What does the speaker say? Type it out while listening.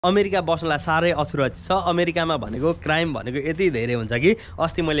America बस्नलाई साह्रै असुरक्षित छ। अमेरिकामा भनेको क्राइम भनेको यति धेरै हुन्छ कि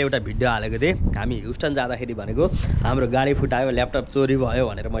अस्ति मैले एउटा भिडियो हालेको थिएँ। हामी ह्युस्टन जाँदाखेरि भनेको हाम्रो गाडी फुटायो, ल्यापटप चोरी भयो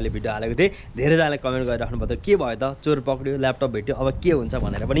भनेर मैले भिडियो हालेको थिएँ। धेरैजनाले कमेन्ट गरिराख्नु भएको थियो, के भयो त, चोर पक्रियो, ल्यापटप भेट्यो, अब के हुन्छ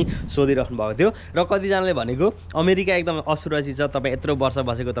भनेर पनि सोधिराख्नु भएको थियो। र कतिजनाले भनेको अमेरिका एकदम असुरक्षित छ, तपाईँ यत्रो वर्ष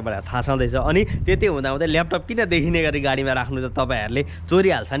बसेको तपाईँलाई थाहा छँदैछ, अनि त्यति हुँदाहुँदै ल्यापटप किन देखिने गरी गाडीमा राख्नु त, तपाईँहरूले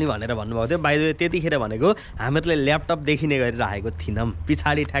चोरिहाल्छ नि भनेर भन्नुभएको थियो। बाइ द वे त्यतिखेर भनेको हामीहरूले ल्यापटप देखिने गरी राखेको थिएनौँ।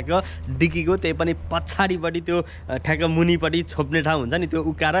 पछाडि ठ्याक्क डिक्कीको त्यही पनि पछाडिपट्टि त्यो ठ्याक्क मुनिपट्टि छोप्ने ठाउँ हुन्छ नि, त्यो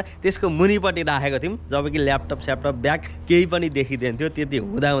उकाएर त्यसको मुनिपट्टि राखेको थियौँ, जबकि ल्यापटप स्यापटप ब्याग केही पनि देखिँदैन थियो। त्यति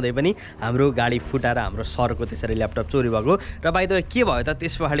हुँदाहुँदै पनि हाम्रो गाडी फुटाएर हाम्रो सरको त्यसरी ल्यापटप चोरी भएको। र बाइ द वे के भयो त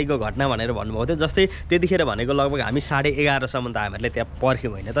त्यस पछाडिको घटना भनेर भन्नुभएको थियो। जस्तै त्यतिखेर भनेको लगभग हामी 11:30सम्म त हामीहरूले त्यहाँ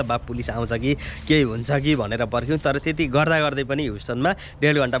पर्ख्यौँ होइन त, बा पुलिस आउँछ कि केही हुन्छ कि भनेर पर्ख्यौँ। तर त्यति गर्दा गर्दै पनि ह्युस्टनमा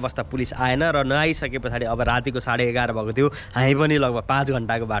 1.5 घन्टा बस्दा पुलिस आएन। र नआइसके पछाडि अब रातिको 11:30 भएको थियो। हामी पनि लगभग 5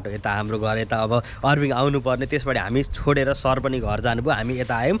 घन्टाको बाटो यता हाम्रो घर यता अब अर्बिङ आउनुपर्ने। त्यसबाट हामी छोडेर सर पनि घर जानुभयो, हामी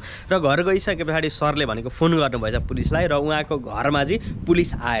यता आयौँ। र घर गइसके पछाडि सरले भनेको फोन गर्नुभएछ पुलिसलाई, र उहाँको घरमा चाहिँ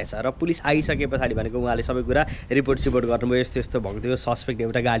पुलिस आएछ। र पुलिस आइसके पछाडि भनेको उहाँले सबै कुरा रिपोर्ट गर्नुभयो, यस्तो यस्तो भएको थियो, सस्पेक्ट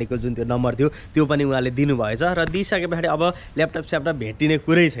एउटा गाडीको जुन त्यो नम्बर थियो त्यो पनि उहाँले दिनुभएछ। र दिइसके पछाडि अब ल्यापटप स्यापटप भेटिने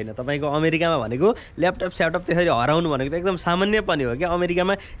कुरै छैन। तपाईँको अमेरिकामा भनेको ल्यापटप स्यापटप त्यसरी हराउनु भनेको त एकदम सामान्य पनि हो क्या।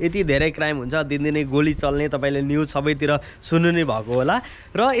 अमेरिकामा यति धेरै क्राइम हुन्छ, दिनदिनै गोली चल्ने, तपाईँले न्युज सबैतिर सुन्नु नै भएको होला।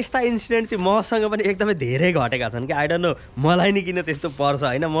 र यस्ता इन्सिडेन्ट चाहिँ मसँग पनि एकदमै धेरै घटेका छन् कि। आई डोन्ट नो मलाई नि किन त्यस्तो पर्छ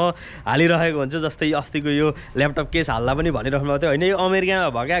होइन, म हालिरहेको हुन्छु। जस्तै अस्तिको यो ल्यापटप केस हाल्दा पनि भनिराख्नु भएको थियो होइन, यो अमेरिकामा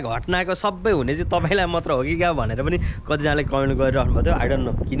भएका घटनाको सबै हुने चाहिँ तपाईँलाई मात्र हो कि क्या भनेर पनि कतिजनाले कमेन्ट गरिराख्नु भएको थियो। आई डोन्ट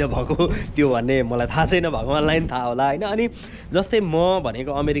नो किन भएको त्यो भन्ने मलाई थाहा छैन, भगवान्लाई नि थाहा होला होइन। अनि जस्तै म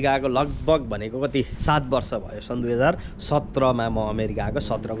भनेको अमेरिकाको लगभग भनेको कति 7 वर्ष भयो। सन् 2017मा म अमेरिका आएको,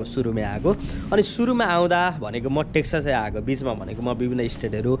 17को सुरुमै आएको। अनि सुरुमा आउँदा भनेको म टेक्सासै आएको, बिचमा भनेको म विभिन्न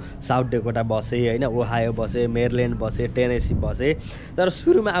स्टेटहरू साउथ डेकोटा बसेँ होइन, ओहायो बसेँ, मेरील्यान्ड बसेँ, टेनेसी बसेँ। तर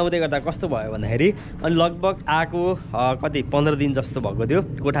सुरुमा आउँदै गर्दा कस्तो भयो भन्दाखेरि अनि लगभग आएको कति 15 दिन जस्तो भएको थियो।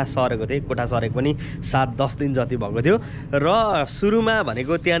 कोठा सरेको थिएँ, कोठा सरेको पनि 7-10 दिन जति भएको थियो। र सुरुमा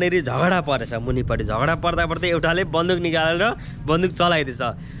भनेको त्यहाँनिर झगडा परेछ मुनिपट्टि। झगडा पर्दा एउटाले बन्दुक निकालेर बन्दुक चलाइदिएछ।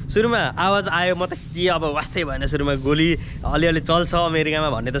 सुरुमा आवाज आयो, म त के अब वास्तै भएन। सुरुमा गोली अलिअलि चल्छ अमेरिकामा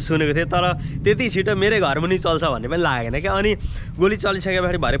भन्ने त सुनेको थिएँ, तर त्यति छिटो मेरै घरमा नि चल्छ भन्ने पनि लागेन क्या। अनि गोली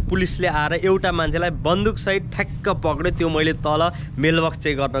चलिसकेपछि भरे पुलिसले आएर एउटा मान्छेलाई बन्दुकसहित ठ्याक्क पक्ड्यो। त्यो मैले तल मेलबक्स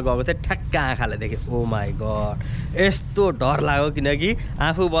चेक गर्न गएको थिएँ, ठ्याक्क आँखाले देखेँ। ओ माई गड, यस्तो डर लाग्यो, किनकि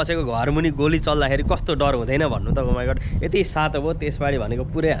आफू बसेको घरमुनि गोली चल्दाखेरि कस्तो डर हुँदैन भन्नु त। ओ माई गड, यति सातो भयो। त्यसबाट भनेको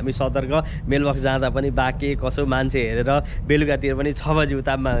पुरै हामी सतर्क, मेलबक्स जाँदा पनि बाके कसो मान्छे हेरेर बेलुकातिर पनि 6 बजी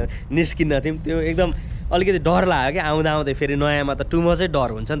उतामा निस्किन्न थियौँ। त्यो एकदम अलिकति डर लाग्यो क्या। आउँदै फेरि नयाँमा त टु मचै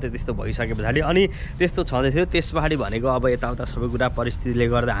डर हुन्छ नि त त्यस्तो भइसके पछाडि। अनि त्यस्तो छँदै थियो। त्यस पछाडि भनेको अब यताउता सबै कुरा परिस्थितिले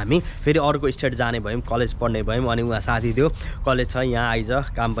गर्दा हामी फेरि अर्को स्टेट जाने भयौँ, कलेज पढ्ने भयौँ। अनि उहाँ साथी थियो, कलेज छ यहाँ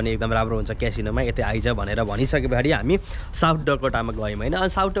आइज, काम पनि एकदम राम्रो हुन्छ क्यासिनोमा, यतै आइज भनेर भनिसके पछाडि हामी साउथ डकोटामा गयौँ होइन। अनि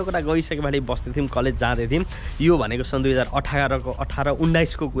साउथ डकोटा गइसके पछाडि बस्दै थियौँ, कलेज जाँदै थियौँ। यो भनेको सन्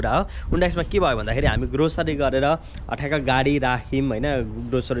 2018-19को कुरा हो। 19मा के भयो भन्दाखेरि हामी ग्रोसरी गरेर ठ्याक्क गाडी राख्यौँ होइन,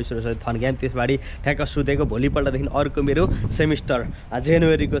 ग्रोसरी थन्क्यौँ। त्यसबाट ठ्याक्क सुतेको। भोलिपल्टदेखि अर्को मेरो सेमिस्टर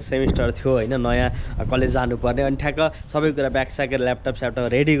जनवरीको सेमिस्टर थियो होइन, नयाँ कलेज जानुपर्ने। अनि ठ्याक्क सबै कुरा ब्याग स्याग ल्यापटप स्यापटप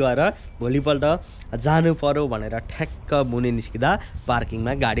रेडी गरेर भोलिपल्ट जानु पर्यो भनेर ठ्याक्क मुनि निस्किँदा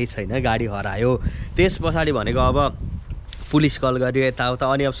पार्किङमा गाडी छैन, गाडी हरायो। त्यस पछाडि भनेको अब पुलिस कल गर्यो यताउता।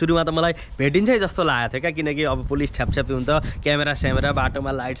 अनि अब सुरुमा त मलाई भेटिन्छ जस्तो लागेको थियो क्या, किनकि अब पुलिस छ्यापछ्यापी हुन्छ, क्यामेरा स्यामेरा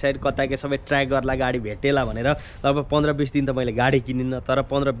बाटोमा लाइट साइट कता के सबै ट्र्याक गर्ला गाडी भेटेला भनेर। लगभग 15-20 दिन त मैले गाडी किनिनँ। तर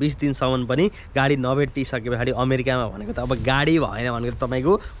 15-20 दिनसम्म पनि गाडी नभेटिसके पछाडि अमेरिकामा भनेको त अब गाडी भएन भनेको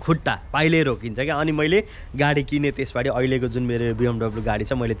तपाईँको खुट्टा पाइलै रोकिन्छ क्या। अनि मैले गाडी किनेँ। त्यसबाट अहिलेको जुन मेरो BMW गाडी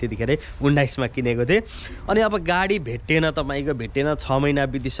छ, मैले त्यतिखेरै 19मा किनेको थिएँ। अनि अब गाडी भेटेन, तपाईँको भेटेन। 6 महिना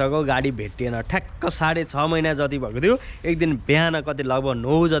बितिसक्यो, गाडी भेटेन। ठ्याक्क 6.5 महिना जति भएको थियो। एक दिन बिहान कति लगभग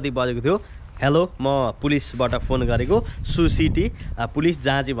 9 जति बजेको थियो। हेलो, म पुलिसबाट फोन गरेको, सुसिटी पुलिस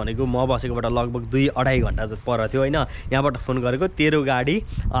जहाँ चाहिँ भनेको म बसेकोबाट लगभग 2-2.5 घन्टा जति पर थियो होइन। यहाँबाट फोन गरेको, तेरो गाडी,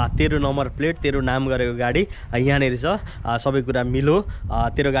 तेरो नम्बर प्लेट, तेरो नाम गरेको गाडी यहाँनिर छ, सबै कुरा मिलो,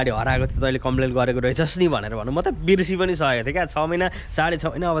 तेरो गाडी हराएको थियो, तैँले कम्प्लेन गरेको रहेछस् नि भनेर भन्नु। म त बिर्सी पनि सकेको थिएँ क्या। 6 महिना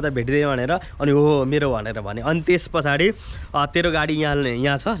 6.5 महिना अब त भेटिँदैन भनेर। अनि हो मेरो भनेर भने। अनि त्यस पछाडि तेरो गाडी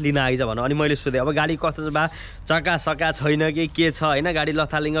यहाँ छ, लिन आइज भन्नु। अनि मैले सोधेँ अब गाडी कस्तो छ बा, चक्का सका छैन कि के छ होइन, गाडी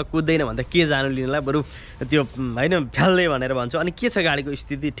लथालिङ्ग कुद्दैन भन्दा के के जानु लिनलाई बरु त्यो होइन फ्याल्दै भनेर भन्छु। अनि के छ गाडीको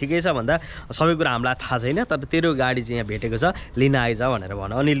स्थिति ठिकै छ भन्दा सबै कुरा हामीलाई थाहा छैन, तर तेरो गाडी चाहिँ यहाँ भेटेको छ, लिन आइज भनेर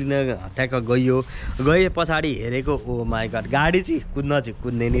भन। अनि लिन ठ्याक्क गए पछाडि हेरेको ओ माई गड गाडी चाहिँ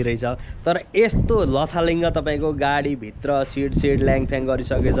कुद्ने नि रहेछ। तर यस्तो लथालिङ्ग तपाईँको गाडीभित्र सिट ल्याङफ्याङ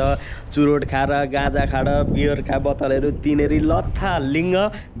गरिसकेछ, चुरोट खाएर गाँजा खाएर बियर खा बोतलहरू तिनीहरू लथालिङ्ग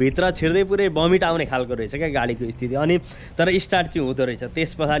भित्र छिर्दै पुरै बमिट आउने खालको रहेछ क्या गाडीको स्थिति। अनि तर स्टार्ट चाहिँ हुँदो रहेछ।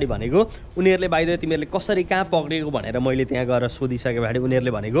 त्यस पछाडि भनेको उनीहरूले बाहिर तिमीहरूले कसरी कहाँ पक्रेको भनेर मैले त्यहाँ गएर सोधिसके पछाडि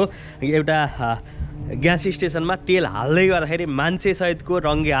उनीहरूले भनेको एउटा ग्यास स्टेसनमा तेल हाल्दै गर्दाखेरि मान्छेसहितको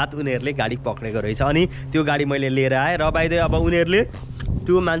रङ्गे हात उनीहरूले गाडी पक्रेको रहेछ। अनि त्यो गाडी मैले लिएर आएँ र बाहिर अब उनीहरूले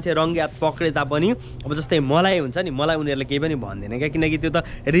त्यो मान्छे रङ्गे हात पक्रे तापनि अब जस्तै मलाई हुन्छ नि, मलाई उनीहरूले केही पनि भन्दैन क्या, किनकि त्यो त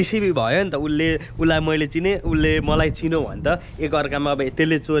रिसिभ भयो नि त। उसलाई मैले चिने, उसले मलाई चिनो भने त एकअर्कामा अब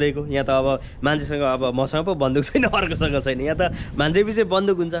त्यसले चोरेको। यहाँ त अब मान्छेसँग अब मसँग पो बन्दुक छैन, अर्कोसँग छैन, यहाँ त मान्छे पछि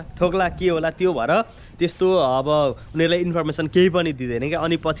बन्दुक हुन्छ, ठोक्ला के होला त्यो भएर त्यस्तो अब उनीहरूलाई इन्फर्मेसन केही पनि दिँदैन क्या।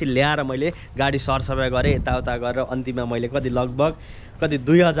 अनि पछि ल्याएर मैले गाडी सरसफाइ गरेँ, यताउता गरेर अन्तिममा मैले लगभग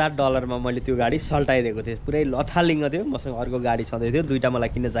 $2000 मैले त्यो गाडी सल्टाइदिएको थिएँ। पुरै लथालिङ्ग थियो, मसँग अर्को गाडी छँदै थियो, दुईवटा मलाई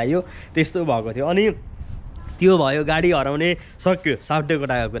किन्न चाहियो, त्यस्तो भएको थियो। अनि त्यो भयो, गाडी हराउने सक्यो, साउटे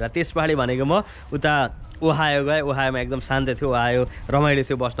कोटाको कुरा। त्यस पछाडि भनेको म उता ओहायो गएँ। ओहायोमा एकदम शान्त थियो, ओहायो रमाइलो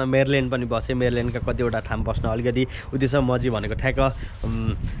थियो बस्न। मेरील्यान्ड पनि बसेँ, मेरील्यान्डका कतिवटा ठाउँ बस्न अलिकति उद्देश्य मजी भनेको ठ्याक्क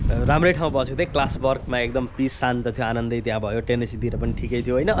राम्रै ठाउँ बसेको थिएँ। क्लासबर्गमा एकदम पिस शान्त थियो, आनन्दै त्यहाँ भयो। टेनेसीतिर पनि ठिकै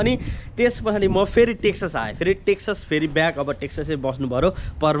थियो होइन। अनि त्यस पछाडि म फेरि टेक्सस आएँ, फेरि ब्याक अब टेक्ससै बस्नु पऱ्यो,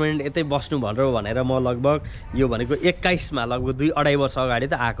 पर्मानेन्ट यतै बस्नु पऱ्यो भनेर म लगभग यो भनेको 21मा लगभग 2-2.5 वर्ष अगाडि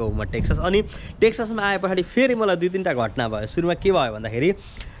त आएको म टेक्सस। अनि टेक्ससमा आए पछाडि फेरि मलाई 2-3टा घटना भयो। सुरुमा के भयो भन्दाखेरि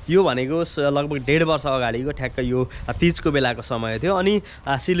यो भनेको लगभग 1.5 वर्ष अगाडिको ठ्याक्क यो तिजको बेलाको समय थियो। अनि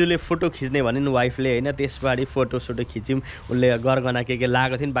सिलुले फोटो खिच्ने भनिन् वाइफले होइन, त्यस पछाडि फोटोसोटो खिच्यौँ। उसले गरगना के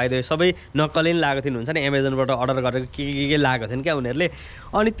लगाएको थिइन्, बाहिर सबै नक्कली लगाएको थिइन्, हुन्छ नि एमाजोनबाट अर्डर गरेको के लगाएको थिइन् क्या उनीहरूले।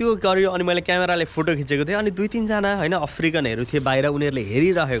 अनि त्यो गर्यो, अनि मैले क्यामेराले फोटो खिचेको थिएँ। अनि 2-3जना होइन अफ्रिकनहरू थिए बाहिर, उनीहरूले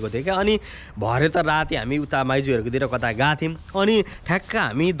हेरिरहेको थियो क्या। अनि भरे त राति हामी उता माइजूहरूकोतिर कता गएको थियौँ। अनि ठ्याक्क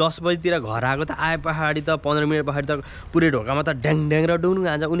हामी 10 बजीतिर घर आएको त आए पछाडि त 15 मिनट पछाडि त पुरै ढोकामा त ड्याङ र डुङ्नु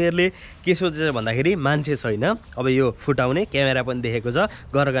हान्छ। उनीहरूले के सोचेछ भन्दाखेरि मान्छे छैन, अब यो फुटाउने क्यामेरा पनि देखेको छ,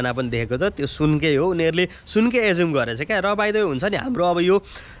 गरगना पनि देखेको छ, त्यो सुनकै हो, उनीहरूले सुनकै एजुम गरेछ क्या। र बाहिर हुन्छ नि हाम्रो अब यो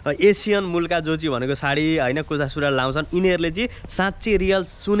एसियन मुलका जो चाहिँ भनेको साडी होइन कुर्ता सुरुवाल लाउँछन्, यिनीहरूले चाहिँ साँच्चै रियल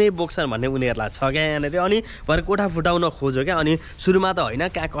सुनै बोक्छन् भन्ने उनीहरूलाई छ क्या यहाँनिर। अनि भरे कोठा फुटाउन खोज्यो क्या। अनि सुरुमा त होइन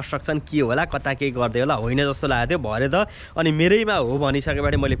कहाँ कन्स्ट्रक्सन के होला, कता के गर्दै होला, होइन जस्तो लागेको थियो। भरे त अनि मेरैमा हो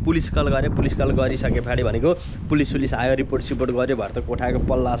भनिसकेपछि मैले पुलिस कल गरेँ। पुलिस कल गरिसके पछाडि भनेको पुलिस आयो, रिपोर्ट गर्यो। भरे त कोठाको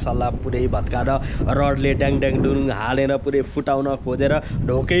पल्ला सल्लाह पुरै भत्काएर रडले ड्याङ डुङ हालेर पुरै फुटाउन खोजेर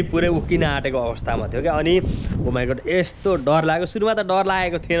ढोकै पुरै उक्किन आँटेको अवस्थामा थियो क्या। अनि ओ माइ गड यस्तो डर लाग्यो। सुरुमा त डर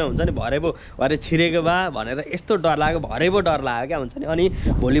लागेको थिएन, हुन्छ नि भरे छिरेको बा भनेर यस्तो डर लाग्यो, भरे पो डर लाग्यो क्या, हुन्छ नि। अनि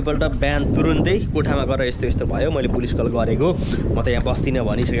भोलिपल्ट बिहान तुरुन्तै कोठामा गएर यस्तो भयो, मैले पुलिस कल गरेको, म त यहाँ बस्दिनँ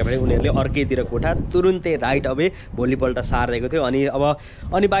भनिसकेपछि उनीहरूले अर्कैतिर कोठा तुरुन्तै राइट अवे भोलिपल्ट सारिदिएको थियो।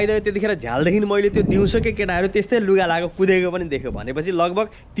 अनि बाहिर त्यतिखेर झ्यालदेखि मैले त्यो दिउँसोकै केटाहरू त्यस्तै लुगा लाग्यो कुदेको पनि देख्यो भनेपछि लगभग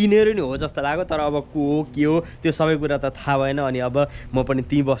तिनीहरू नि हो जस्तो लाग्यो। तर अब को हो के हो त्यो सबै कुरा त थाहा भएन। अनि अब म पनि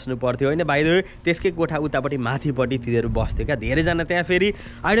त्यहीँ बस्नु पर्थ्यो होइन। बाहिर त्यसकै कोठा उतापट्टि माथिपट्टि तिनीहरू बस्थ्यो क्या। धेरैजना त्यहाँ फेरि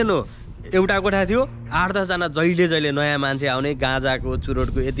आई डोन्ट नो एउटा कोठा थियो, 8-10 जना जहिले नयाँ मान्छे आउने गाँजाको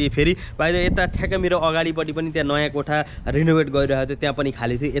चुरोटको यति। फेरि बाहिर यता ठ्याक्क मेरो अगाडिपट्टि पनि त्यहाँ नयाँ कोठा रिनोभेट गरिरहेको थियो, त्यहाँ पनि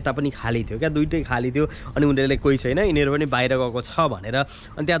खाली थियो, यता पनि खाली थियो क्या, दुइटै खाली थियो। अनि उनीहरूले कोही छैन, यिनीहरू पनि बाहिर गएको छ भनेर।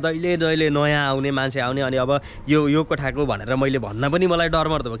 अनि त्यहाँ जहिले नयाँ आउने मान्छे आउने। अनि अब यो कोठाको भनेर मैले भन्न पनि मलाई डर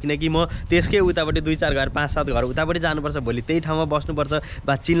मर्दो भयो, किनकि म त्यसकै उतापट्टि 2-4 घर 5-7 घर उतापट्टि जानुपर्छ, भोलि त्यही ठाउँमा बस्नुपर्छ,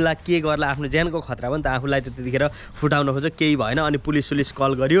 बा चिन्ला के गर्ला, आफ्नो ज्यानको खतरा पनि त आफूलाई त्यतिखेर फुटाउन खोज्यो, केही भएन। अनि पुलिस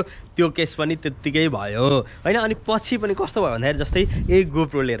कल गर्यो, त्यो केस पनि त्यत्तिकै भयो होइन। अनि पछि पनि कस्तो भयो भन्दाखेरि जस्तै एक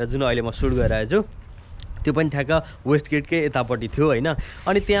गोप्रो लिएर जुन अहिले म सुट गरिरहेको छु त्यो पनि ठ्याक्क वेस्ट गेटकै यतापट्टि थियो होइन।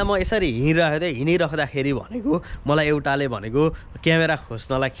 अनि त्यहाँ म यसरी हिँडिराख्दाखेरि भनेको मलाई एउटाले भनेको क्यामेरा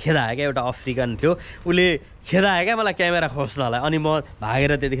खोज्नलाई खेदायो क्या, एउटा अफ्रिकन थियो, उसले खेदायो क्या मलाई क्यामेरा खोज्नलाई। अनि म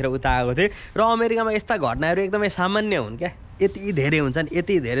भागेर त्यतिखेर उता आएको थिएँ। र अमेरिकामा यस्ता घटनाहरू एकदमै सामान्य हुन् क्या, यति धेरै हुन्छन्,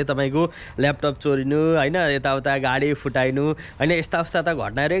 यति धेरै तपाईँको ल्यापटप चोरिनु होइन, यताउता गाडी फुटाइनु होइन, यस्ता त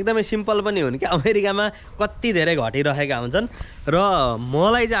घटनाहरू एकदमै सिम्पल पनि हुन् क्या। अमेरिकामा कति धेरै घटिरहेका हुन्छन्। र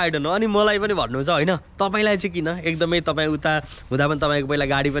मलाई चाहिँ आइडोन्ट नो। अनि मलाई पनि भन्नुहुन्छ होइन तपाईँलाई चाहिँ किन, एकदमै तपाईँ उता हुँदा पनि तपाईँको पहिला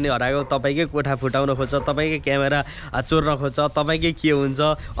गाडी पनि हरायो, तपाईँकै कोठा फुटाउन खोज्छ, तपाईँकै क्यामेरा चोर्न खोज्छ, तपाईँकै के हुन्छ,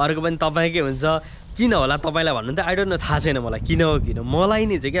 अर्को पनि तपाईँकै हुन्छ, किन होला तपाईँलाई भन्नु त आइडोन्ट नो, थाहा छैन मलाई किन हो किन। मलाई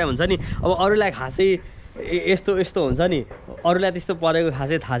नि चाहिँ क्या हुन्छ नि अब अरूलाई खासै यस्तो यस्तो हुन्छ नि अरूलाई त्यस्तो परेको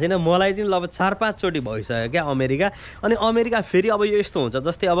खासै थाहा छैन मलाई चाहिँ अब 4-5 चोटि भइसक्यो क्या अमेरिका अनि अमेरिका फेरि अब यो यस्तो हुन्छ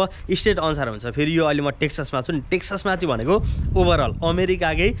जस्तै अब स्टेट अनुसार हुन्छ फेरि यो अहिले म टेक्ससमा छु नि टेक्ससमा चाहिँ भनेको ओभरअल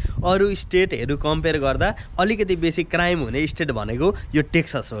अमेरिकाकै अरू स्टेटहरू कम्पेयर गर्दा अलिकति बेसी क्राइम हुने स्टेट भनेको यो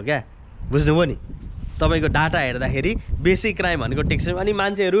टेक्सस हो क्या बुझ्नुभयो नि तपाईँको डाटा हेर्दाखेरि बेसी क्राइम भनेको टेक्सस अनि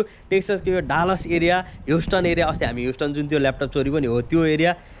मान्छेहरू टेक्ससको यो डालस एरिया ह्युस्टन एरिया अस्ति हामी ह्युस्टन जुन त्यो ल्यापटप चोरी पनि हो त्यो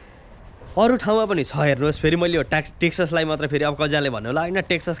एरिया अरू ठाउँमा पनि छ हेर्नुहोस् फेरि मैले यो टेक्ससलाई मात्र फेरि अब कतिजनाले भन्नु होला होइन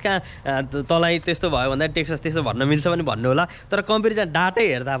टेक्सस कहाँ तँलाई त्यस्तो भयो भन्दा टेक्सस त्यस्तो भन्न मिल्छ पनि भन्नु होला तर कम्पेरिजन डाटै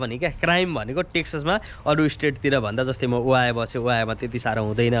हेर्दा पनि क्या क्राइम भनेको टेक्ससमा अरू स्टेटतिर भन्दा जस्तै म ओहायो बसेँ ओहायोमा त्यति साह्रो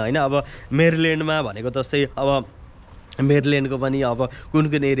हुँदैन होइन अब मेरिल्यान्डमा भनेको जस्तै अब मेरिल्यान्डको पनि अब कुन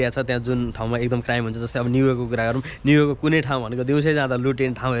कुन एरिया छ त्यहाँ जुन ठाउँमा एकदम क्राइम हुन्छ जस्तै अब न्युयोर्कको कुरा गरौँ न्युयोर्कको कुनै ठाउँ भनेको दिउँसै जाँदा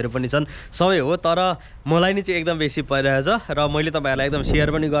लुटिने ठाउँहरू पनि छन् सबै हो तर मलाई नि चाहिँ एकदम बेसी परिरहेछ र मैले तपाईँहरूलाई एकदम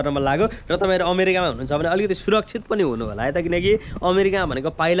सेयर पनि गर्न मन लाग्यो र तपाईँहरू अमेरिकामा हुनुहुन्छ भने अलिकति सुरक्षित पनि हुनु होला है त किनकि अमेरिका भनेको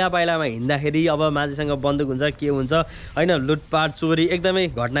पाइलामा हिँड्दाखेरि अब मान्छेसँग बन्दुक हुन्छ के हुन्छ होइन लुटपाट चोरी एकदमै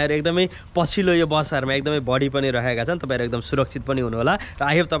घटनाहरू एकदमै पछिल्लो यो वर्षहरूमा एकदमै बढी पनि रहेका छन् तपाईँहरू एकदम सुरक्षित पनि हुनु होला र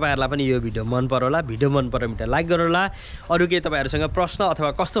आई होप तपाईँहरूलाई पनि यो भिडियो मन पर्यो होला भिडियो मन पर्यो भने लाइक गर्नु होला अरू केही तपाईँहरूसँग प्रश्न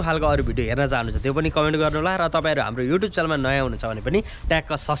अथवा कस्तो खालको अरू भिडियो हेर्न चाहनुहुन्छ त्यो पनि कमेन्ट गर्नु होला र तपाईँहरू हाम्रो युट्युब च्यानलमा नयाँ हुनुहुन्छ भने पनि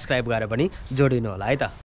ट्यागको सब्सक्राइब गरेर पनि जोडिनु होला है त।